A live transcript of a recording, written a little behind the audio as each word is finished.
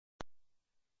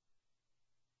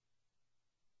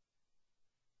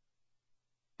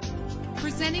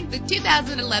Presenting the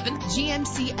 2011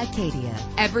 GMC Acadia.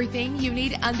 Everything you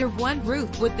need under one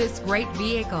roof with this great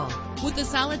vehicle. With a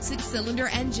solid 6-cylinder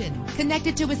engine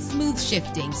connected to a smooth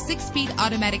shifting 6-speed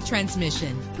automatic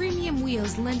transmission, premium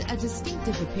wheels lend a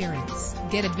distinctive appearance.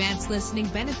 Get advanced listening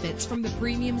benefits from the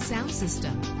premium sound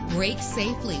system. Brake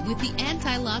safely with the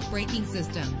anti-lock braking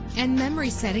system. And memory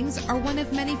settings are one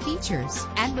of many features.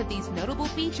 And with these notable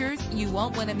features, you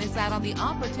won't want to miss out on the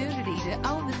opportunity to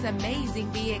own this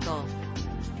amazing vehicle.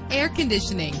 Air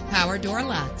conditioning, power door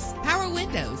locks, power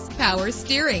windows, power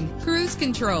steering, cruise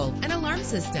control, an alarm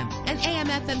system, an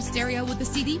AM/FM stereo with a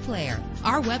CD player.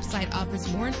 Our website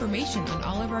offers more information on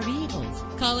all of our vehicles.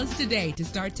 Call us today to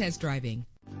start test driving.